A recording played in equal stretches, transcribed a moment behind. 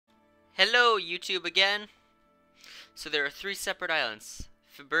Hello, YouTube again. So there are three separate islands: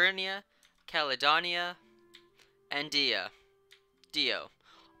 Fibernia, Caledonia, and Dio.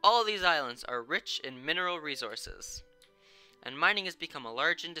 All these islands are rich in mineral resources, and mining has become a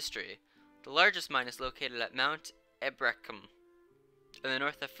large industry. The largest mine is located at Mount Ebrecum, in the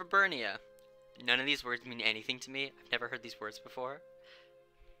north of Fibernia. None of these words mean anything to me. I've never heard these words before.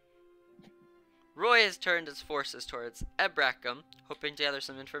 Roy has turned his forces towards Ebracum, hoping to gather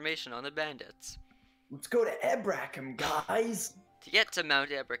some information on the bandits. Let's go to Ebracum, guys! To get to Mount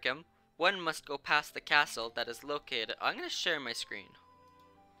Ebracum, one must go past the castle that is located. I'm going to share my screen.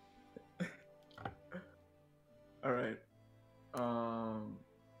 Alright. How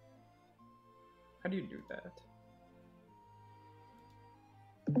do you do that?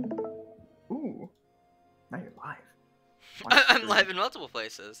 Ooh. Now you're live. I'm live in multiple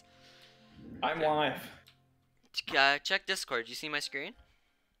places. I'm live. Check Discord. Do you see my screen?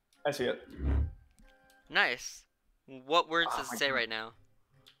 I see it. Nice. What words does it say right now?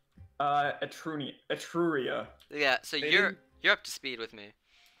 Etruria. Yeah, so you're up to speed with me.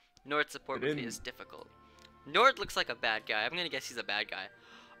 Nord support with me is difficult. Nord looks like a bad guy. I'm gonna guess he's a bad guy.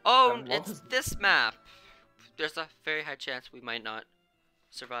 Oh, it's this map. There's a very high chance we might not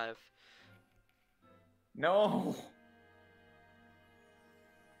survive. No.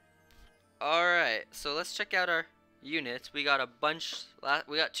 Alright, so let's check out our units. We got a bunch.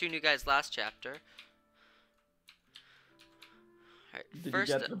 We got two new guys last chapter. Alright, did you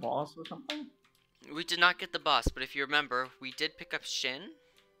get the boss or something? We did not get the boss, but if you remember, we did pick up Shin.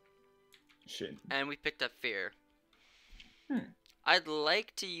 And we picked up Fear. I'd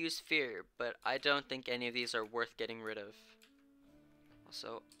like to use Fear, but I don't think any of these are worth getting rid of.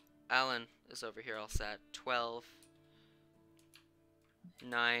 Also, Alan is over here all set. 12.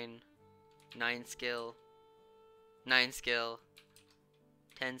 9 skill. 9 skill.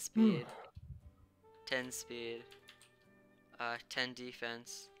 10 speed. 10 speed. 10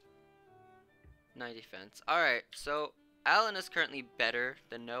 defense. 9 defense. Alright, so Alan is currently better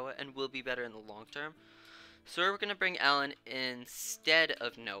than Noah and will be better in the long term. So we're going to bring Alan instead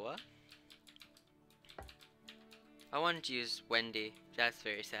of Noah. I wanted to use Wendy. That's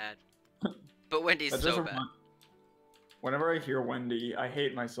very sad. But Wendy's so bad. Whenever I hear Wendy, I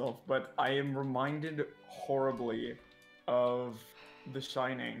hate myself, but I am reminded horribly of The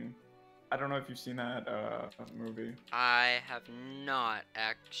Shining. I don't know if you've seen that movie. I have not,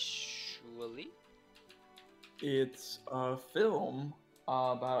 actually. It's a film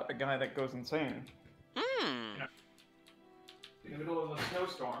about a guy that goes insane. Yeah. In the middle of a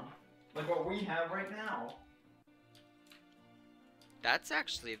snowstorm. Like what we have right now. That's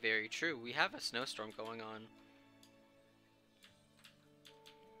actually very true. We have a snowstorm going on.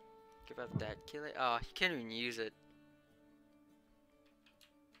 Give up that kill it. Oh, he can't even use it.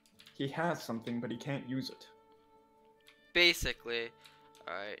 He has something, but he can't use it. Basically.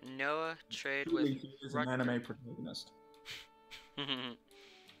 Alright, Noah, trade with he is an anime protagonist.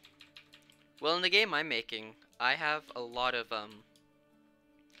 Well, in the game I'm making, I have a lot of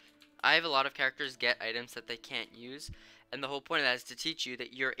characters get items that they can't use, and the whole point of that is to teach you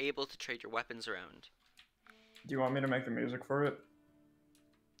that you're able to trade your weapons around. Do you want me to make the music for it?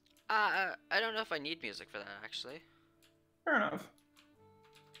 I don't know if I need music for that, actually. Fair enough.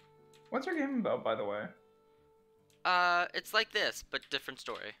 What's your game about, by the way? It's like this, but different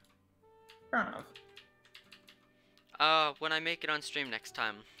story. Fair enough. When I make it on stream next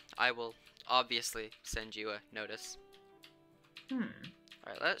time, I will obviously send you a notice.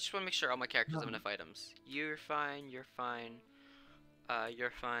 Alright, let's just want to make sure all my characters have enough items. You're fine, you're fine.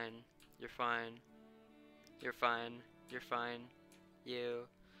 You're fine, you're fine. You're fine, you're fine. You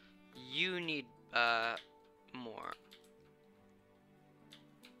need, more.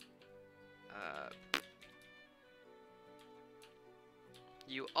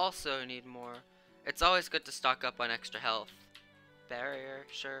 You also need more. It's always good to stock up on extra health. Barrier,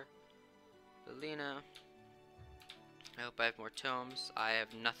 sure. Lena. I hope I have more tomes. I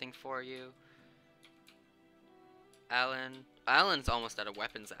have nothing for you. Alan. Alan's almost out of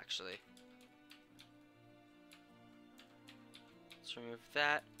weapons, actually. Let's remove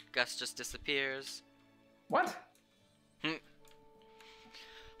that. Gus just disappears. What? I'm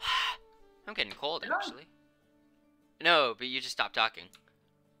getting cold, actually. No, but you just stopped talking.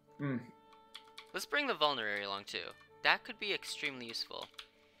 Let's bring the vulnerary along, too. That could be extremely useful.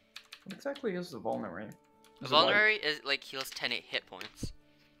 What exactly is the vulnerary? The vulnerary is like heals 10 hit points.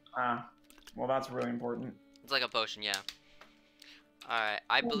 Well, that's really important. It's like a potion, yeah. Alright,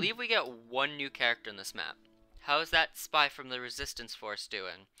 I believe we get one new character in this map. How's that spy from the resistance force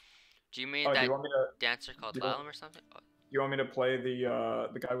doing? Do you mean that dancer called Lalum or something? Oh. You want me to play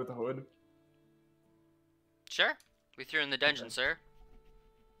the guy with the hood? Sure. We threw in the dungeon, Okay. sir.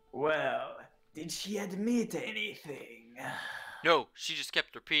 Well, did she admit anything? No, she just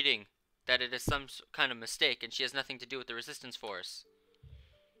kept repeating that it is some kind of mistake and she has nothing to do with the resistance force.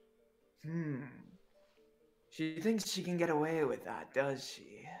 She thinks she can get away with that, does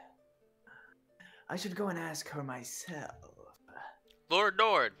she? I should go and ask her myself. Lord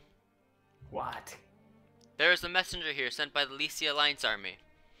Nord, What? there is a messenger here sent by the Lycia Alliance army.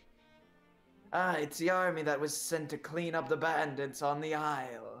 Ah, it's the army that was sent to clean up the bandits on the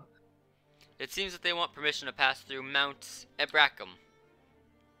Isle. It seems that they want permission to pass through Mount Ebracum.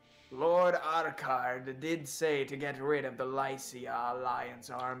 Lord Arkard did say to get rid of the Lycia Alliance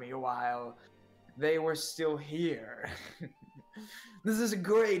army while they were still here. This is a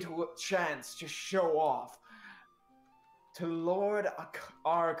great chance to show off to Lord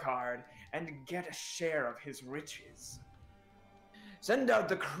Arkard and get a share of his riches. Send out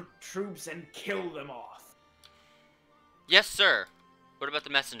the troops and kill them off. Yes, sir. What about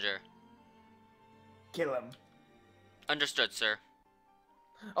the messenger? Kill him. Understood, sir.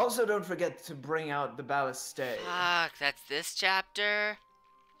 Also, don't forget to bring out the ballistae. Fuck, that's this chapter?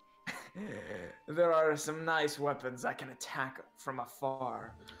 There are some nice weapons that can attack from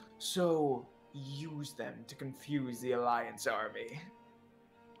afar, so use them to confuse the Alliance army.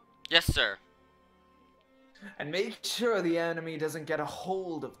 Yes, sir. And make sure the enemy doesn't get a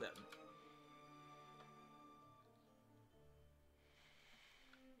hold of them.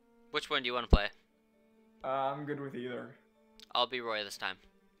 Which one do you want to play? I'm good with either. I'll be Roy this time.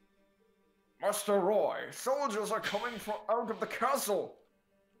 Master Roy, soldiers are coming from out of the castle.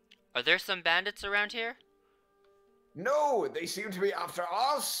 Are there some bandits around here? No, they seem to be after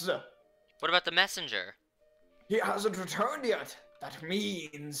us. What about the messenger? He hasn't returned yet. That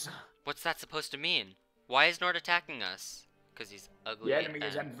means What's that supposed to mean? Why is Nord attacking us? Because he's ugly. the enemy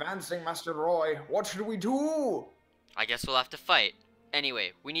is and advancing, Master Roy. What should we do? I guess we'll have to fight.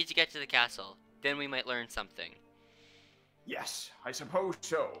 Anyway, we need to get to the castle. Then we might learn something. Yes, I suppose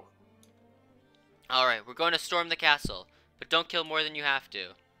so. Alright, we're going to storm the castle. But don't kill more than you have to.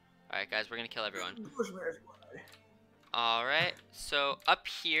 Alright, guys, we're going to kill everyone. Alright, so up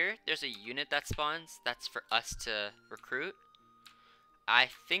here, there's a unit that spawns. That's for us to recruit. I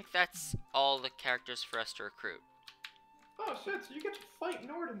think that's all the characters for us to recruit. Oh shit, so you get to fight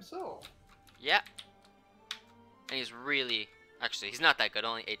Nord himself. Yeah. And he's really... Actually, he's not that good,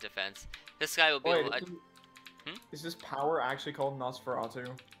 only 8 defense. This guy will be able to... Is this power actually called Nosferatu?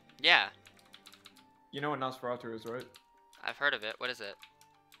 Yeah, You know what Nosferatu is, right? I've heard of it. What is it?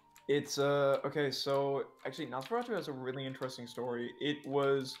 It's okay, so actually Nosferatu has a really interesting story. It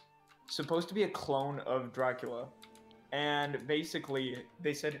was supposed to be a clone of Dracula. And basically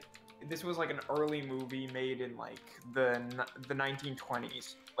they said this was like an early movie made in like the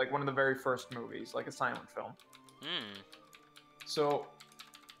 1920s, like one of the very first movies, like a silent film. So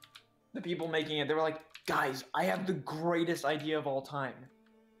the people making it, they were like, "Guys, I have the greatest idea of all time.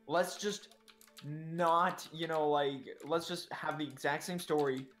 Let's just not, you know, like, let's just have the exact same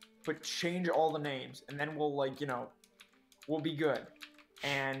story, but change all the names, and then we'll, like, you know, we'll be good."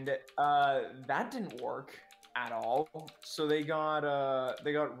 And that didn't work at all. So they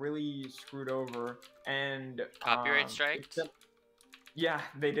got really screwed over, and Copyright strike? Yeah,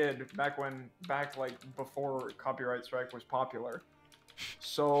 they did back like before copyright strike was popular.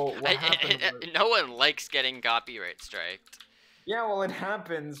 So what happened was, No one likes getting copyright striked. yeah, well, it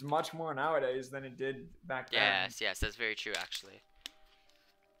happens much more nowadays than it did back then. Yes, that's very true, actually.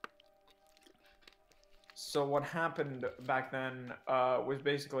 So what happened back then was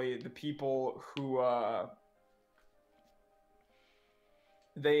basically the people who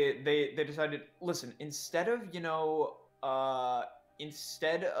they decided, listen, instead of, you know,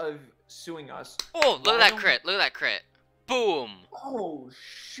 instead of suing us. Oh, look at that crit! Look at that crit! Boom! Oh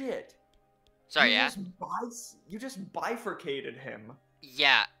shit! Sorry, yeah. You just bifurcated him.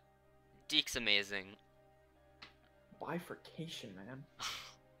 Yeah, Deke's amazing. Bifurcation, man.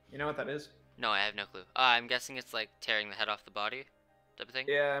 You know what that is? No, I have no clue. I'm guessing it's like tearing the head off the body, type of thing.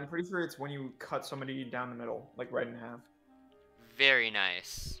 Yeah, I'm pretty sure it's when you cut somebody down the middle, like right in half. Very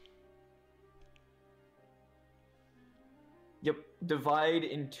nice. Yep, divide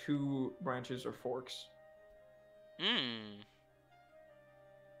in 2 branches or forks.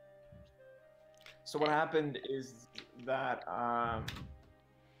 So what happened is that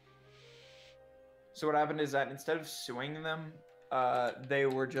instead of suing them, they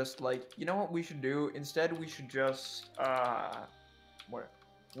were just like, you know what we should do? Instead, we should just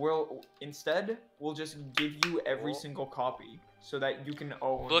we'll just give you every single copy so that you can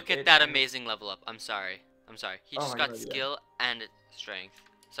own. Look at that amazing level up. I'm sorry. I'm sorry. He Oh just my got God, yeah. skill and strength.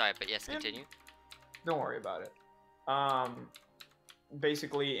 Sorry, but yes, Yeah. continue. Don't worry about it.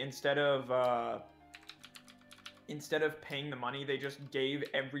 Basically, instead of paying the money, they just gave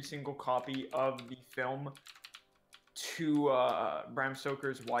every single copy of the film to Bram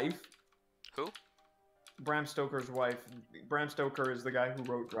Stoker's wife. Who? Bram Stoker's wife. Bram Stoker is the guy who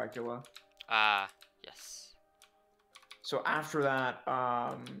wrote Dracula. Yes. So after that,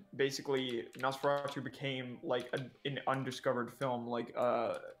 basically Nosferatu became like an undiscovered film, like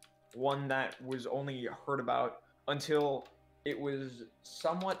one that was only heard about until it was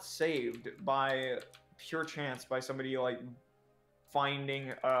somewhat saved by pure chance by somebody like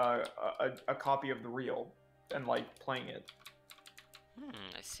finding a copy of the reel and like playing it.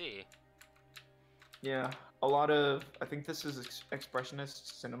 I see. Yeah, a lot of I think this is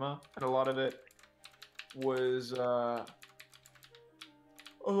expressionist cinema, and a lot of it was a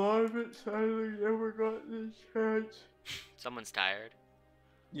lot of it sadly never got this chance. Someone's tired.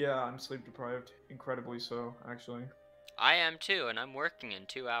 Yeah, I'm sleep deprived, incredibly so, actually. I am too, and I'm working in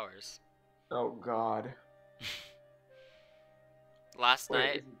 2 hours. Oh God. Last Wait,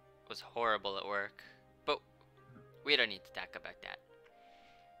 night was horrible at work, but we don't need to talk about that.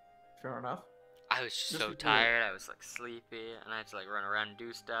 fair enough. I was just Just so to be clear- tired. I was like sleepy, and I had to like run around and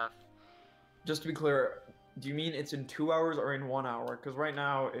do stuff. Just to be clear, do you mean it's in 2 hours or in 1 hour? Because right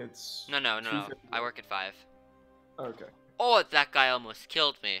now it's No. 2:50. I work at 5. Okay. Oh, that guy almost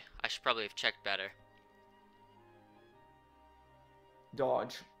killed me. I should probably have checked better.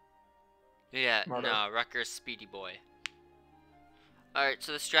 Dodge. Yeah, Murder. no, Rutgers Speedy Boy. Alright,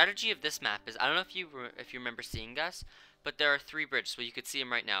 so the strategy of this map is, I don't know if you remember seeing Gus, but there are 3 bridges, so you could see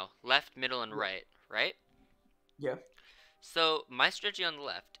them right now. Left, middle, and right, right? Yeah. So, my strategy on the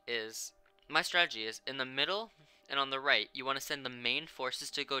left is, in the middle and on the right, you want to send the main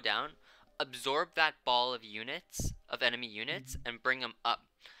forces to go down, absorb that ball of units, of enemy units, and bring them up.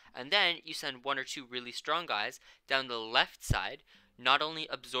 And then you send 1 or 2 really strong guys down the left side, not only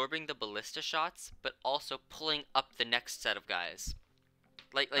absorbing the ballista shots, but also pulling up the next set of guys.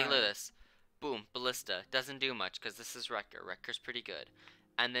 Like look at this. Boom, ballista. Doesn't do much, because this is Wrecker. Wrecker's pretty good.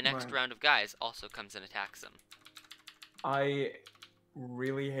 And the next Right. round of guys also comes and attacks them. I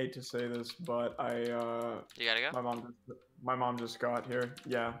really hate to say this, but You gotta go? my mom just got here.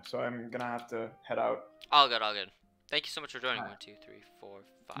 Yeah, so I'm gonna have to head out. All good, all good. Thank you so much for joining. Alright. 1, 2, 3, 4,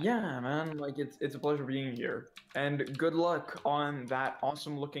 5. Yeah, man, like it's a pleasure being here. And good luck on that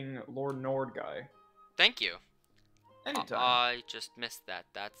awesome looking Lord Nord guy. Thank you. Anytime. I just missed that.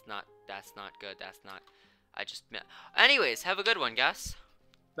 That's not good. I just missed. Anyways, have a good one, Gus.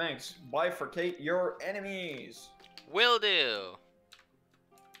 Thanks. Bifurcate your enemies. Will do.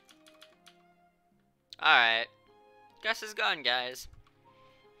 Alright. Gus is gone, guys.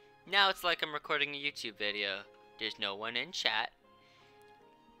 Now it's like I'm recording a YouTube video. There's no one in chat.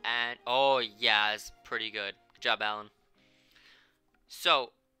 And, oh yeah, it's pretty good. Good job, Alan.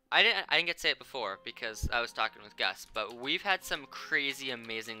 So, I didn't get to say it before because I was talking with Gus, but we've had some crazy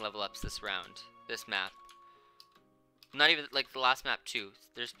amazing level ups this round, this map. Not even, like, the last map too.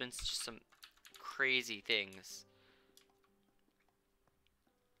 There's been just some crazy things.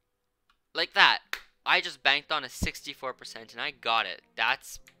 Like that. I just banked on a 64% and I got it.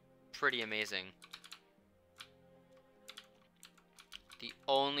 That's pretty amazing.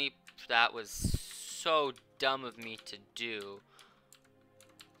 That was so dumb of me to do.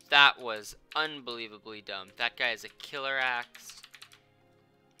 That was unbelievably dumb. That guy is a killer axe.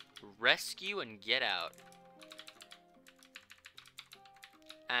 Rescue and get out.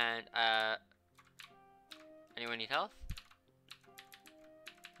 And, anyone need health?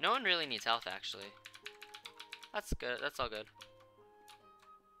 No one really needs health, actually. That's good. That's all good.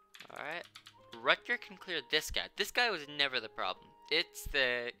 Alright. Rutger can clear this guy. This guy was never the problem. It's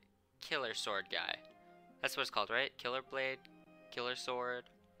the killer sword guy. That's what it's called, right? Killer blade? Killer sword?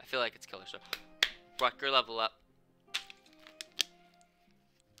 I feel like it's killer sword. Rutger level up.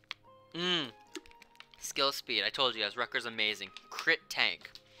 Skill speed. I told you guys, Rutger's amazing. Crit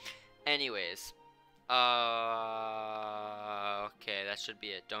tank. Anyways. Okay, that should be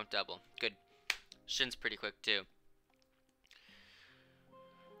it. Don't double. Good. Shin's pretty quick, too.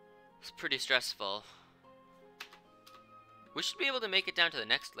 It's pretty stressful. We should be able to make it down to the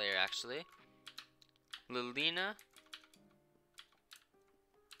next layer, actually. Lilina.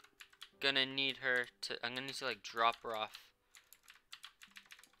 Gonna need her to... I'm gonna need to, like, drop her off.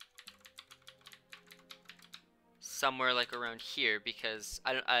 Somewhere, like, around here, because...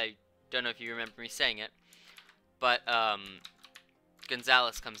 I don't know if you remember me saying it. But,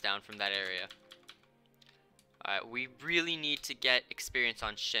 Gonzalez comes down from that area. Alright, we really need to get experience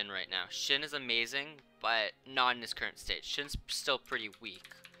on Shin right now. Shin is amazing, but not in his current state. Shin's still pretty weak.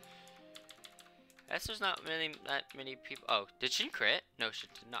 I guess there's not that many people. Oh, did Shin crit? No, Shin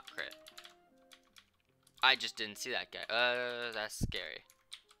did not crit. I just didn't see that guy. That's scary.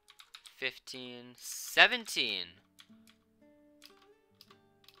 15, 17.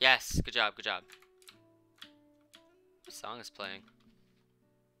 Yes, good job, good job. What song is playing?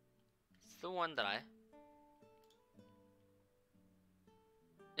 It's the one that I...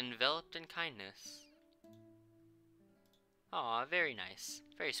 Enveloped in kindness. Aw, very nice.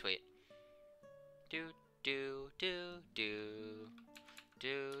 Very sweet. Do, do, do, do.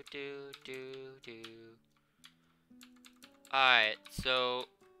 Do, do, do, do. Alright, so...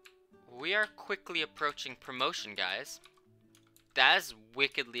 we are quickly approaching promotion, guys. That is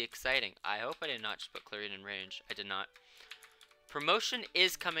wickedly exciting. I hope I did not just put Clarine in range. I did not. Promotion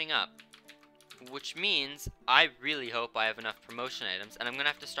is coming up, which means I really hope I have enough promotion items, and I'm going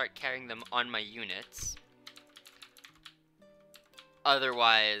to have to start carrying them on my units.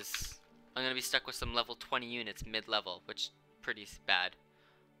 Otherwise, I'm going to be stuck with some level 20 units mid-level, which is pretty bad.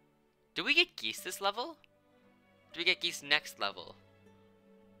 Did we get Geese this level? Did we get Geese next level?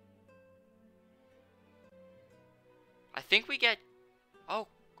 I think we get...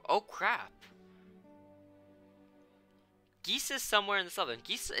 Oh crap. Geese is somewhere in this level.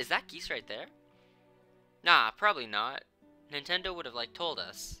 Geese, is that Geese right there? Nah, probably not. Nintendo would have, like, told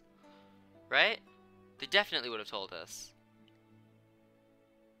us. Right? They definitely would have told us.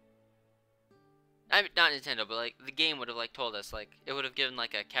 I mean, not Nintendo, but, like, the game would have, like, told us. Like, it would have given,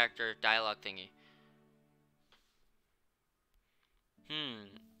 like, a character dialogue thingy.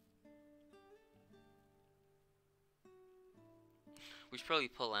 We should probably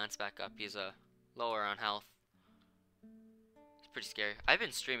pull Lance back up. He's lower on health. It's pretty scary. I've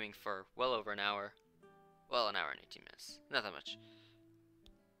been streaming for well over an hour. Well, an hour and 18 minutes. Not that much.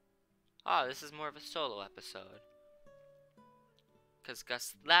 Ah, this is more of a solo episode. Because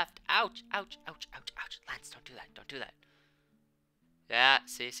Gus left. Ouch, ouch, ouch, ouch, ouch. Lance, don't do that. Don't do that. Yeah,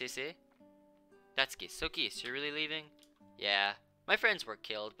 see? That's Geese. So, Geese, you're really leaving? Yeah. My friends were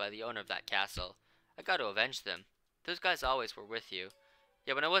killed by the owner of that castle. I got to avenge them. Those guys always were with you.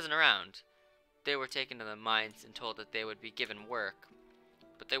 Yeah, when I wasn't around, they were taken to the mines and told that they would be given work.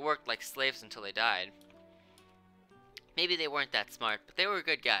 But they worked like slaves until they died. Maybe they weren't that smart, but they were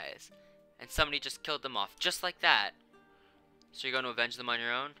good guys. And somebody just killed them off, just like that. So you're going to avenge them on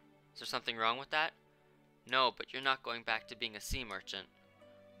your own? Is there something wrong with that? No, but you're not going back to being a sea merchant.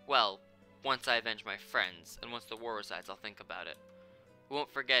 Well, once I avenge my friends, and once the war resides, I'll think about it. We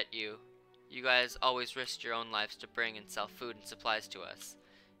won't forget you. You guys always risked your own lives to bring and sell food and supplies to us.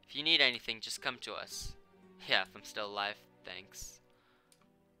 If you need anything, just come to us. Yeah, if I'm still alive, thanks.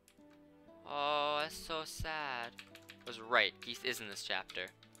 Oh, that's so sad. I was right, Geese is in this chapter.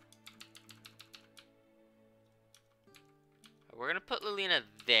 We're gonna put Lilina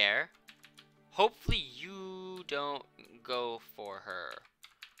there. Hopefully you don't go for her.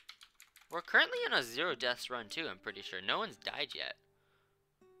 We're currently in a 0 deaths run too, I'm pretty sure. No one's died yet.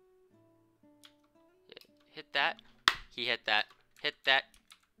 Hit that. He hit that. Hit that.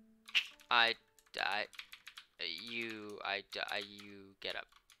 I die. You get up.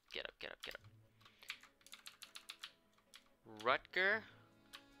 Get up, get up, get up. Rutger.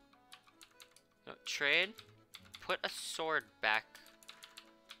 No, trade. Put a sword back.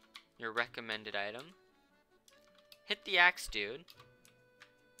 Your recommended item. Hit the axe, dude.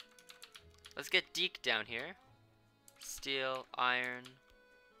 Let's get Deke down here. Steel, iron.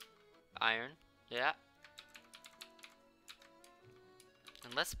 Iron. Yeah.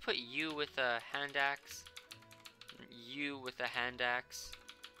 And let's put you with a hand axe. You with a hand axe.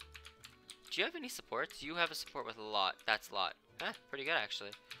 Do you have any supports? You have a support with a lot. That's a lot. Eh, pretty good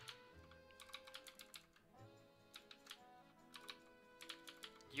actually.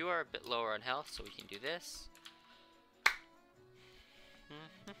 You are a bit lower on health, so we can do this.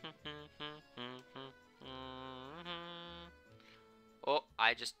 Oh,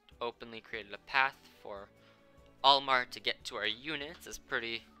 I just openly created a path for Almar to get to our units. Is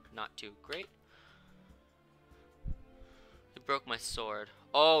pretty not too great. He broke my sword.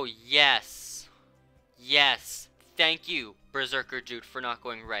 Oh, yes. Yes. Thank you, Berserker Dude, for not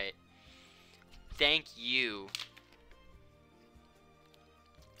going right. Thank you.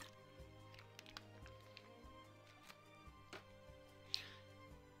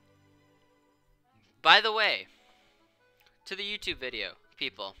 By the way, to the YouTube video,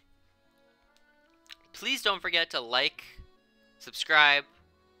 people, please don't forget to like, subscribe,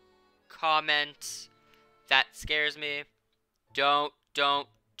 comment. That scares me. Don't.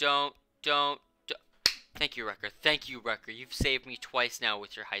 Thank you, Wrecker. Thank you, Wrecker. You've saved me twice now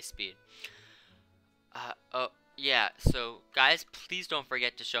with your high speed. Oh, yeah, so, guys, please don't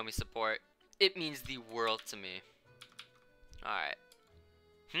forget to show me support. It means the world to me. Alright.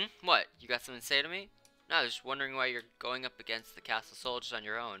 What? You got something to say to me? No, I was just wondering why you're going up against the castle soldiers on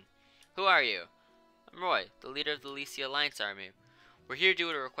your own. Who are you? I'm Roy, the leader of the Lycia Alliance Army. We're here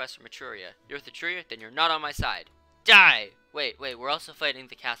due to a request from Etruria. You're with Etruria? Then you're not on my side. Die! Wait, we're also fighting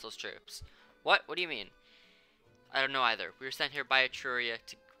the castle's troops. What? What do you mean? I don't know either. We were sent here by Etruria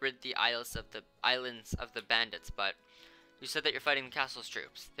to rid the islands of the bandits, but you said that you're fighting the castle's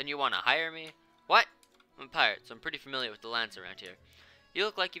troops. Then you want to hire me? What? I'm a pirate, so I'm pretty familiar with the lands around here. You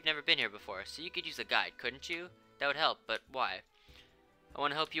look like you've never been here before, so you could use a guide, couldn't you? That would help, but why? I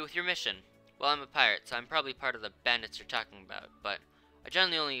want to help you with your mission. Well, I'm a pirate, so I'm probably part of the bandits you're talking about, but I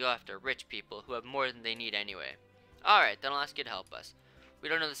generally only go after rich people who have more than they need anyway. Alright, then I'll ask you to help us. We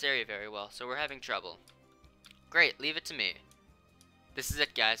don't know this area very well, so we're having trouble. Great, leave it to me. This is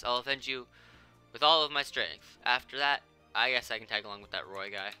it, guys. I'll avenge you with all of my strength. After that, I guess I can tag along with that Roy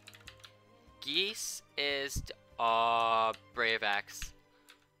guy. Geese is... Brave Axe.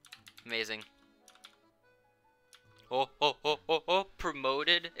 Amazing. Oh,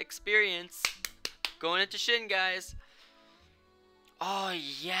 promoted experience. Going into Shin, guys. Oh,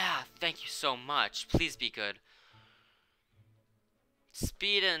 yeah. Thank you so much. Please be good.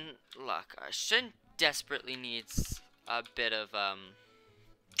 Speed and luck. Shin desperately needs a bit of,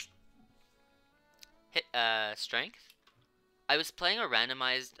 strength. I was playing a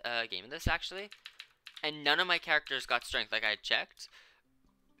randomized, game of this, actually. And none of my characters got strength, like I checked.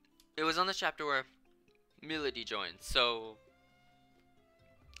 It was on the chapter where Melody joined, so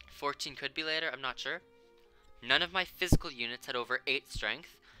 14 could be later, I'm not sure. None of my physical units had over 8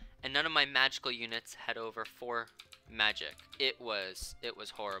 strength, and none of my magical units had over 4 magic. It was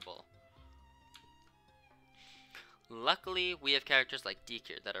horrible. Luckily, we have characters like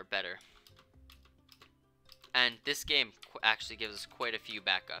Dekir that are better. And this game actually gives us quite a few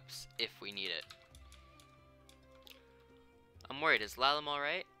backups if we need it. I'm worried, is Lalem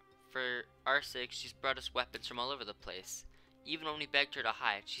alright? For our sake, she's brought us weapons from all over the place. Even when we begged her to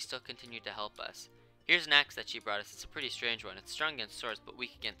hide, she still continued to help us. Here's an axe that she brought us. It's a pretty strange one. It's strong against swords, but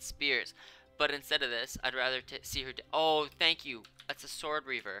weak against spears. But instead of this, I'd rather see her... Oh, thank you. That's a sword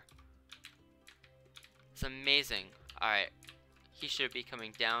reaver. It's amazing. Alright. He should be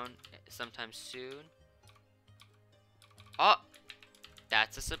coming down sometime soon. Oh!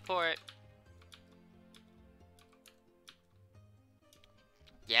 That's a support.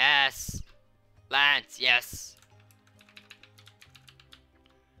 Yes! Lance, yes!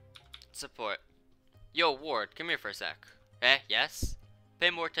 Support. Yo, Ward, come here for a sec. Yes? Pay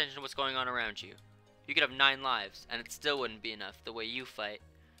more attention to what's going on around you. You could have 9 lives, and it still wouldn't be enough the way you fight.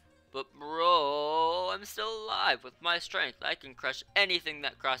 But bro, I'm still alive. With my strength, I can crush anything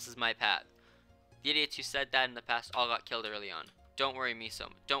that crosses my path. The idiots who said that in the past all got killed early on. Don't worry me so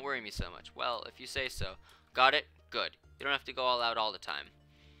much. Well, if you say so. Got it? Good. You don't have to go all out all the time.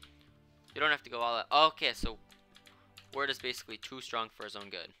 You don't have to go all out. Okay, so Word is basically too strong for his own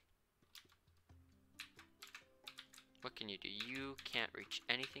good. What can you do? You can't reach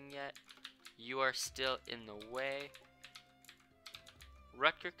anything yet. You are still in the way.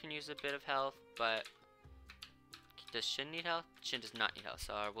 Rutger can use a bit of health, but does Shin need health? Shin does not need health,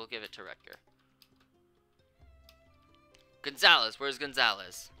 so we'll give it to Rutger. Gonzalez, where's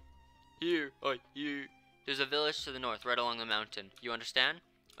Gonzalez? Here, here. There's a village to the north, right along the mountain. You understand?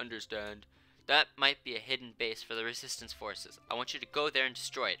 Understand. That might be a hidden base for the resistance forces. I want you to go there and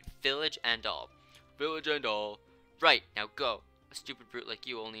destroy it, village and all. Village and all. Right, now go. A stupid brute like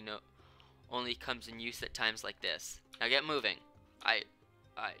you only comes in use at times like this. Now get moving. Do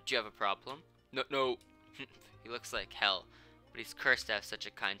you have a problem? No. He looks like hell, but he's cursed to have such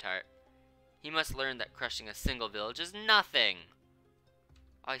a kind heart. He must learn that crushing a single village is nothing.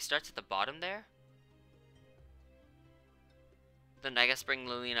 Oh, he starts at the bottom there? Then I guess bringing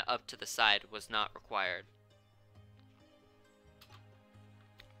Lilina up to the side was not required.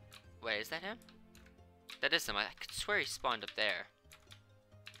 Wait, is that him? That is him. I could swear he spawned up there.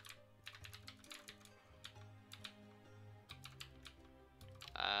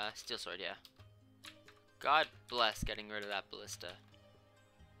 Steel sword, yeah. God bless getting rid of that ballista.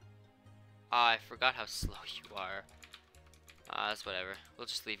 I forgot how slow you are. That's whatever. We'll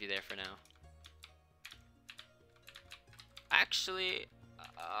just leave you there for now. Actually,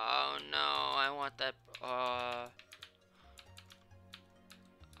 oh no, I want that,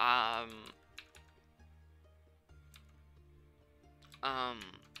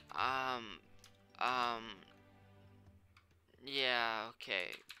 yeah,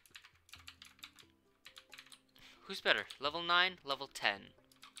 okay. Who's better? Level 9, level 10.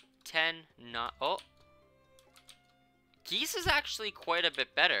 10, not, oh, Geese is actually quite a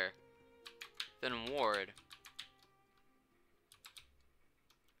bit better than Ward.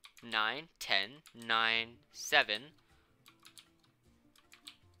 9, 10, 9, 7.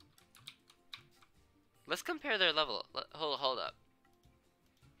 Let's compare their level. Hold up.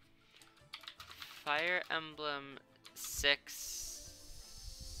 Fire Emblem 6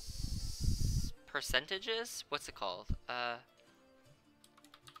 percentages? What's it called?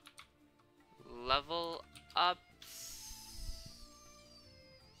 Level ups.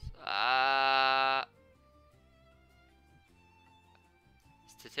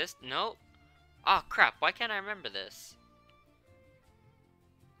 Nope. Oh crap, why can't I remember this?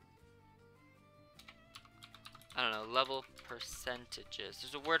 I don't know, level percentages.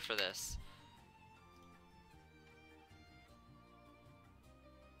 There's a word for this.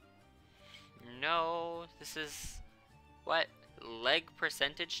 No, this is what? Leg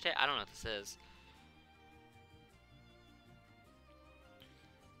percentage? I don't know what this is.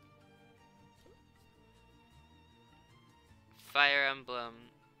 Fire Emblem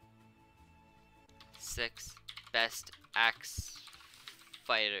 6 best axe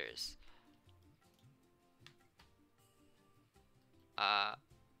fighters.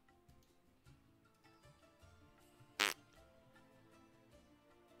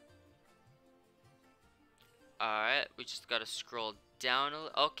 Alright, we just gotta scroll down a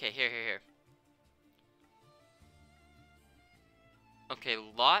little. Okay, here. Okay,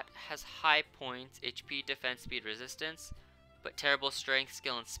 Lot has high points, HP, defense, speed, resistance, but terrible strength,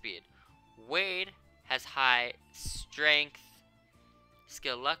 skill, and speed. Wade has high strength,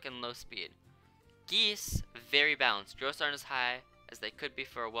 skill, luck, and low speed. Geese, very balanced. Gross aren't as high as they could be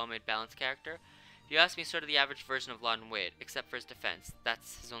for a well-made balanced character. If you ask me, sort of the average version of Lot and Wade, except for his defense.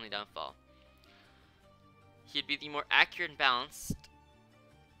 That's his only downfall. He'd be the more accurate and balanced.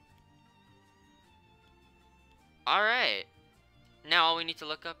 Alright. Now all we need to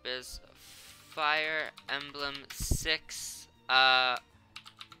look up is Fire Emblem 6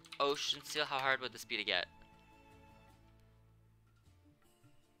 Ocean Seal. How hard would this be to get?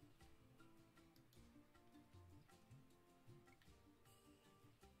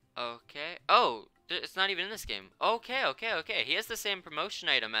 Okay. Oh, it's not even in this game. Okay. He has the same promotion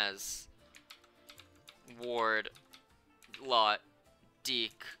item as Ward, Lot,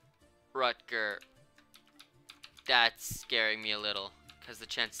 Deke, Rutger. That's scaring me a little, because the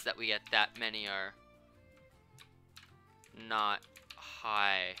chances that we get that many are not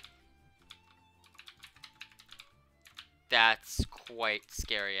high. That's quite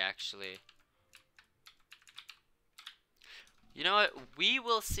scary, actually. You know what? We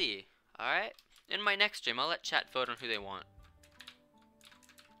will see. Alright? In my next stream, I'll let chat vote on who they want.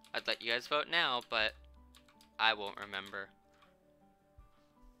 I'd let you guys vote now, but I won't remember.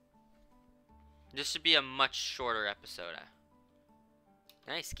 This should be a much shorter episode.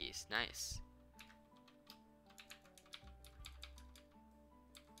 Nice, Geese. Nice.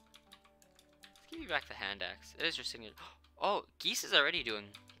 Let's give you back the hand axe. It is your signature. Oh, Geese is already doing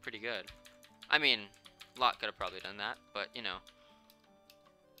pretty good. I mean, Lot could have probably done that, but you know.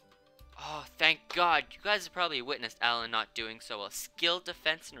 Oh, thank God. You guys have probably witnessed Alan not doing so well. Skill,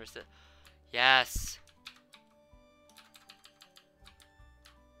 defense, and resist. Yes.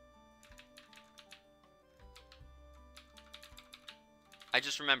 I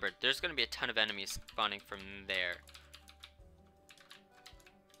just remembered, there's going to be a ton of enemies spawning from there.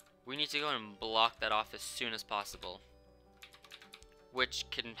 We need to go and block that off as soon as possible. Which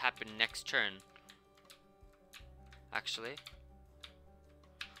can happen next turn. Actually.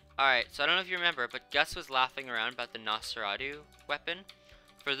 Alright, so I don't know if you remember, but Gus was laughing around about the Nosferatu weapon.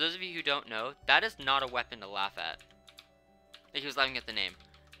 For those of you who don't know, that is not a weapon to laugh at. Like, he was laughing at the name.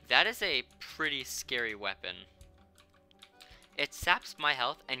 That is a pretty scary weapon. It saps my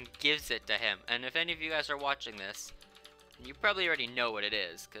health and gives it to him. And if any of you guys are watching this, you probably already know what it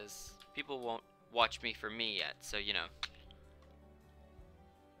is, because people won't watch me for me yet, so you know.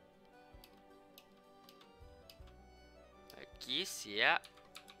 Geese, yeah.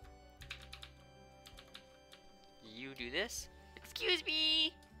 You do this? Excuse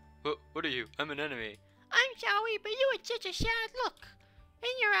me! What are you? I'm an enemy. I'm sorry, but you had such a sad look in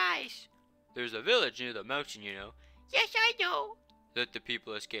your eyes. There's a village near the mountain, you know. Yes, I know. Let the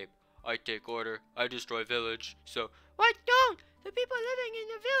people escape. I take order. I destroy village. So. What? Don't! The people living in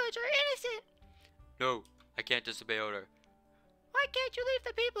the village are innocent. No, I can't disobey order. Why can't you leave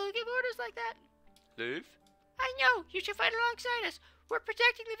the people who give orders like that? Leave? I know. You should fight alongside us. We're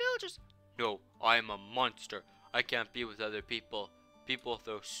protecting the villagers. No, I am a monster. I can't be with other people. People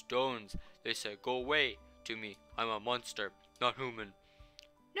throw stones. They say, go away to me. I'm a monster, not human.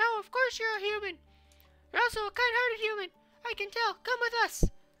 No, of course you're a human. You're also a kind-hearted human. I can tell. Come with us.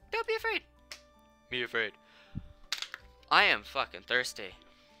 Don't be afraid. Me afraid. I am fucking thirsty.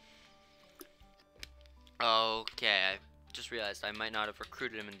 Okay, I just realized I might not have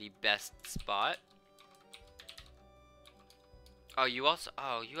recruited him in the best spot. Oh, you also...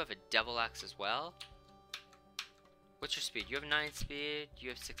 Oh, you have a devil axe as well? What's your speed? You have 9 speed, you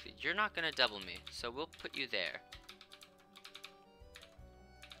have 6 speed. You're not gonna double me, so we'll put you there.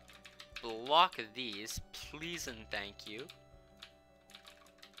 Block these, please and thank you.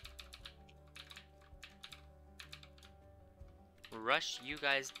 Rush you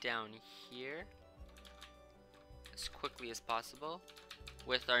guys down here as quickly as possible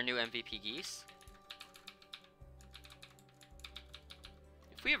with our new MVP geese.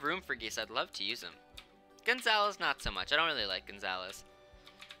 If we have room for geese, I'd love to use them. Gonzalez, not so much. I don't really like Gonzalez.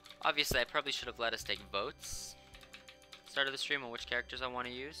 Obviously, I probably should have let us take votes. Start of the stream on which characters I want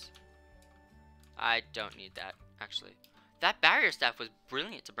to use. I don't need that, actually. That barrier staff was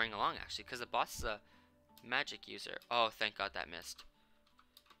brilliant to bring along, actually, because the boss is a magic user. Oh, thank God that missed.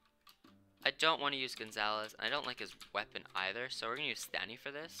 I don't want to use Gonzalez, and I don't like his weapon either, so we're going to use Stanny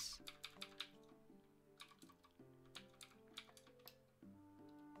for this.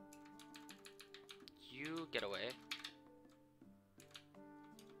 You get away.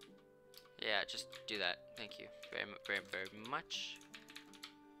 Yeah, just do that. Thank you very much.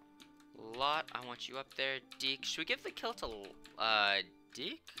 Lot, I want you up there. Deke, should we give the kill to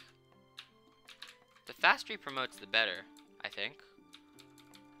Deke? The faster he promotes, the better, I think.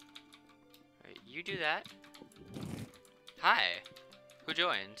 Alright, you do that. Hi. Who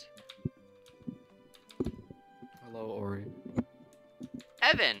joined? Hello, Ori.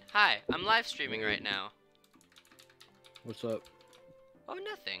 Evan, hi. I'm live streaming right now. What's up? Oh,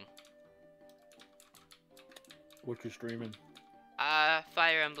 nothing. What you streaming?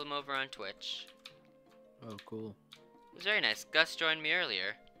 Fire Emblem over on Twitch. Oh, cool. It was very nice. Gus joined me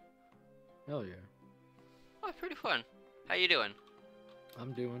earlier. Hell yeah. Oh, pretty fun. How you doing?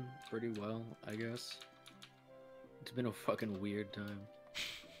 I'm doing pretty well, I guess. It's been a fucking weird time.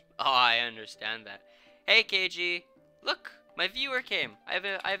 Oh, I understand that. Hey, KG. Look, my viewer came. I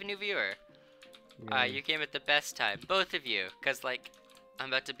have a new viewer. Yeah. You came at the best time, both of you, cause like, I'm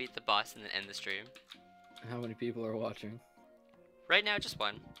about to beat the boss and then end the stream. How many people are watching? Right now, just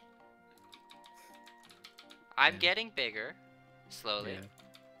one. I'm Yeah. getting bigger, slowly.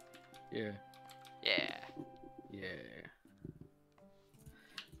 Yeah. Yeah. Yeah.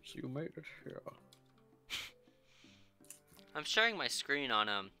 So you made it here. I'm sharing my screen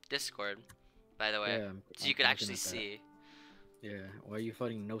on Discord, by the way, Yeah, so you I'm could looking actually at that. see. Yeah. Why are you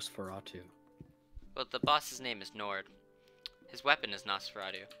fighting Nosferatu? Well, the boss's name is Nord. His weapon is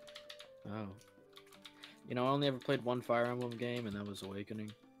Nosferatu. Oh. You know, I only ever played one Fire Emblem game, and that was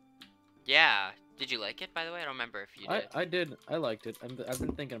Awakening. Yeah. Did you like it, by the way? I don't remember if you did. I did. I liked it. I've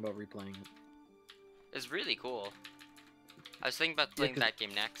been thinking about replaying it. It's really cool. I was thinking about playing 'cause that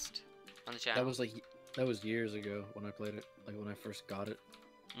game next on the channel. That was years ago when I played it. Like when I first got it.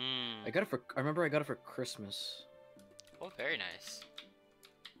 Mm. I remember I got it for Christmas. Oh, very nice.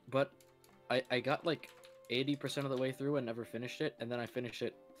 But I got like 80% of the way through and never finished it, and then I finished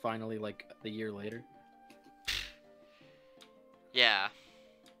it finally like the year later. Yeah.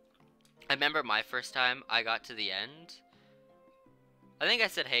 I remember my first time I got to the end. I think I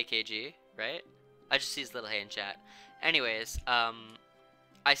said hey KG, right? I just see his little hey in chat. Anyways,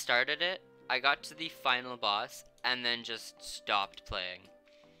 I started it, I got to the final boss, and then just stopped playing.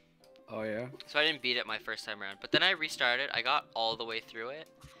 Oh yeah? So I didn't beat it my first time around. But then I restarted, I got all the way through it.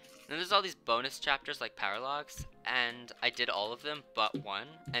 And there's all these bonus chapters like power logs, and I did all of them but one,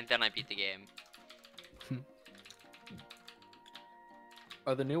 and then I beat the game.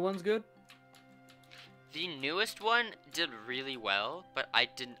 Are the new ones good? The newest one did really well, but I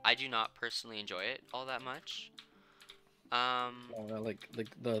do not personally enjoy it all that much. Oh, like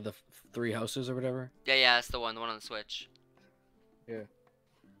the three houses or whatever? Yeah, that's the one on the Switch. Yeah.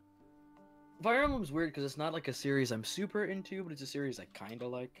 Fire Emblem's weird because it's not like a series I'm super into, but it's a series I kinda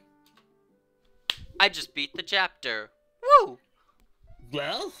like. I just beat the chapter. Woo!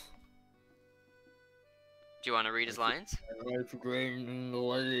 Well? Do you want to read his lines? It's green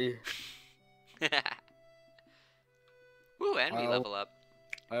away. Woo, and we Ow. level up.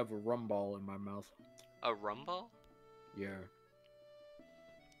 I have a rum ball in my mouth. A rumble? Yeah,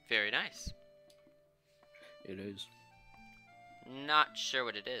 Very nice. it is. Not sure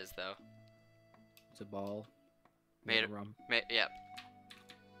what it is, though. It's a ball. Made of it- rum. Yep.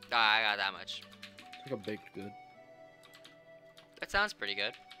 Ah, I got that much. It's like a baked good. That sounds pretty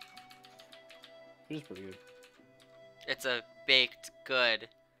good. It is pretty good. It's a baked good.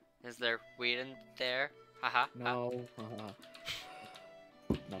 Is there weed in there? Haha. No.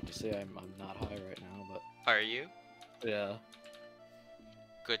 Not to say I'm not high right now, but Are you? yeah.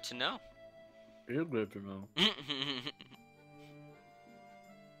 Good to know. You're good to know.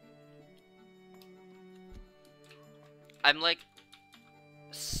 I'm like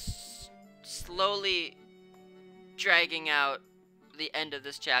slowly dragging out the end of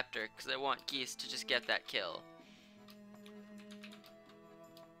this chapter because I want Geese to just get that kill.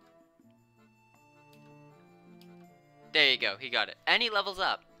 There you go, he got it. And he levels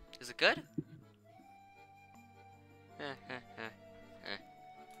up. Is it good?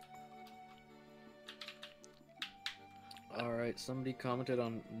 Alright, somebody commented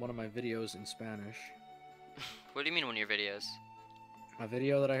on one of my videos in Spanish. What do you mean one of your videos? A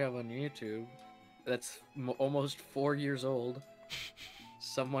video that I have on YouTube that's almost 4 years old.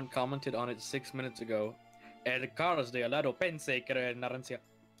 Someone commented on it 6 minutes ago. El Carlos de Alado pense que era Narancia.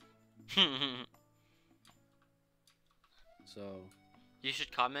 So, You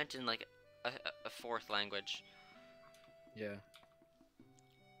should comment in like a fourth language. yeah.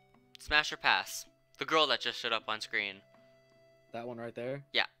 Smash or pass? The girl that just showed up on screen. That one right there?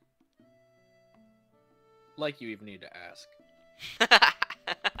 Yeah. Like you even need to ask.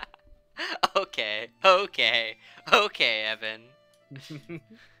 Okay, Evan.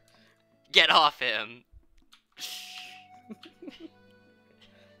 Get off him.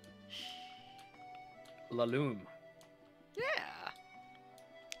 Laloom. Yeah.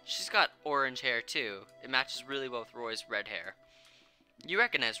 She's got orange hair too. It matches really well with Roy's red hair. You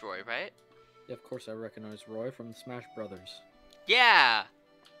recognize Roy, right? Yeah, of course I recognize Roy from the Smash Brothers. Yeah.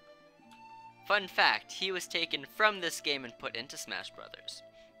 Fun fact, he was taken from this game and put into Smash Brothers.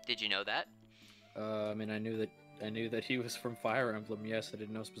 Did you know that? I mean, I knew that he was from Fire Emblem. Yes, I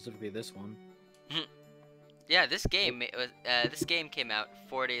didn't know specifically this one. Yeah, this game came out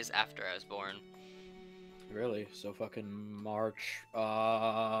 4 days after I was born. Really? So fucking March,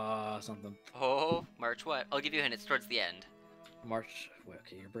 something. Oh, March what? I'll give you a hint. It's towards the end. March. Wait,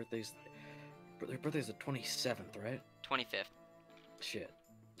 okay, your birthday's the 27th, right? 25th. Shit.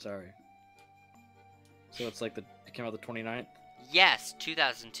 Sorry. So it's like it came out the 29th? Yes,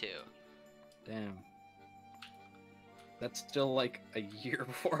 2002. Damn. That's still like a year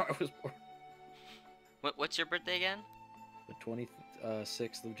before I was born. What's your birthday again? The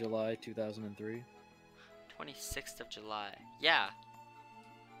 26th of July, 2003. 26th of July. Yeah.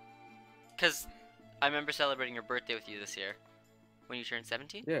 Because I remember celebrating your birthday with you this year. When you turned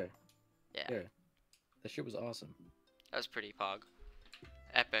 17? Yeah. Yeah. Yeah. That shit was awesome. That was pretty pog.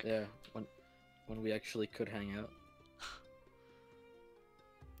 Epic. Yeah, when we actually could hang out.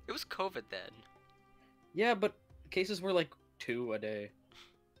 It was COVID then. Yeah, but cases were like 2 a day.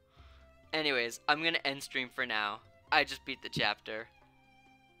 Anyways, I'm gonna end stream for now. I just beat the chapter.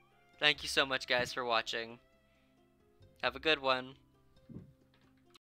 Thank you so much guys for watching. Have a good one.